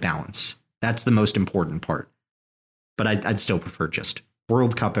find a balance. That's the most important part. But I'd still prefer just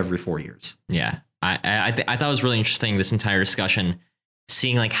World Cup every 4 years. Yeah. I thought it was really interesting, this entire discussion,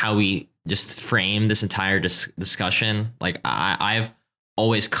 seeing like how we just frame this entire discussion. Like I've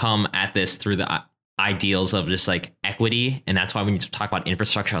always come at this through the ideals of just like equity. And that's why when you talk about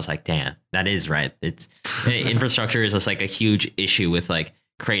infrastructure, I was like, damn, that is right. It's infrastructure is just like a huge issue with like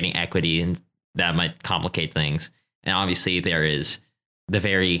creating equity, and that might complicate things. And obviously there is the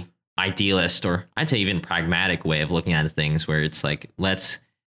very idealist, or I'd say even pragmatic way of looking at things, where it's like, let's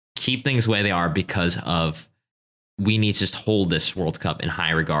keep things the way they are because of we need to just hold this World Cup in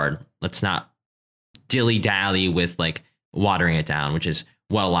high regard. Let's not dilly dally with like watering it down, which is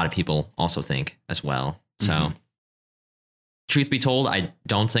what a lot of people also think as well. So truth be told, I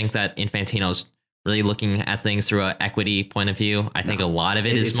don't think that Infantino's really looking at things through an equity point of view. I think a lot of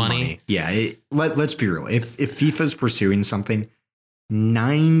it is money. Yeah. Let's be real. If FIFA's pursuing something,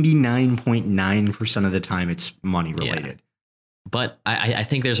 99.9% of the time it's money related. Yeah. But I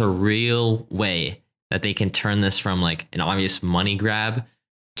think there's a real way that they can turn this from like an obvious money grab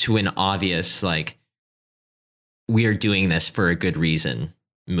to an obvious, like, we are doing this for a good reason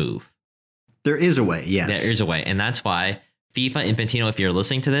move. There is a way. Yes, there is a way. And that's why FIFA, Infantino, if you're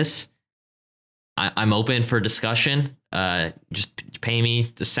listening to this, I'm open for discussion. Just pay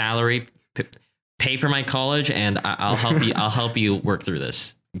me the salary, pay for my college, and I'll help you. I'll help you work through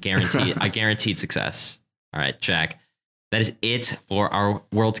this. Guaranteed success. All right, Jack. That is it for our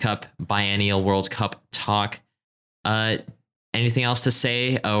World Cup Biennial World Cup talk. Anything else to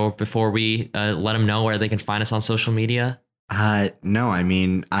say before we let them know where they can find us on social media? No, I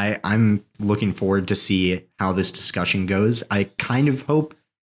mean, I'm looking forward to see how this discussion goes. I kind of hope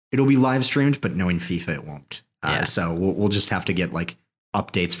it'll be live streamed, but knowing FIFA, it won't. So we'll just have to get like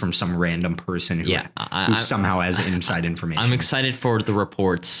updates from some random person who somehow has inside information. I'm excited for the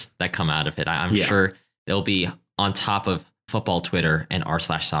reports that come out of it. I'm sure they'll be on top of football Twitter and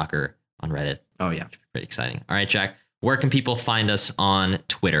r/soccer on Reddit. Oh, yeah. Pretty exciting. All right, Jack, where can people find us on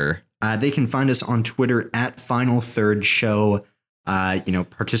Twitter? They can find us on Twitter at Final Third Show.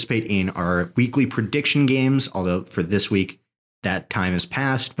 Participate in our weekly prediction games, although for this week, that time has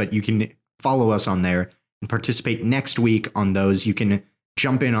passed, but you can follow us on there and participate next week on those. You can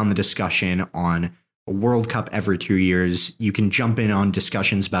jump in on the discussion on a World Cup every 2 years. You can jump in on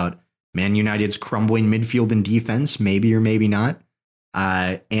discussions about Man United's crumbling midfield and defense, maybe or maybe not.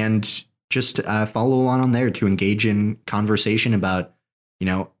 And just follow along on there to engage in conversation about,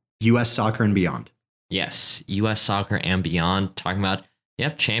 U.S. soccer and beyond. Yes, U.S. soccer and beyond. Talking about,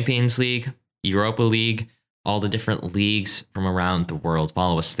 Champions League, Europa League, all the different leagues from around the world.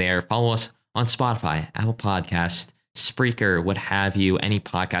 Follow us there. Follow us on Spotify, Apple Podcast, Spreaker, what have you, any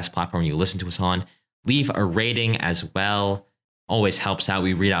podcast platform you listen to us on. Leave a rating as well. Always helps out.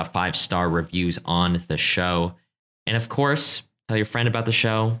 We read out 5-star reviews on the show. And of course, tell your friend about the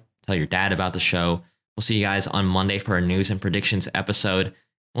show. Tell your dad about the show. We'll see you guys on Monday for our news and predictions episode.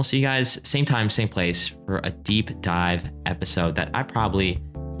 We'll see you guys same time, same place for a deep dive episode that I probably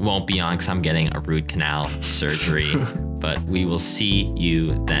won't be on because I'm getting a root canal surgery. But we will see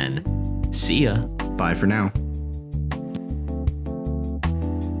you then. See ya. Bye for now.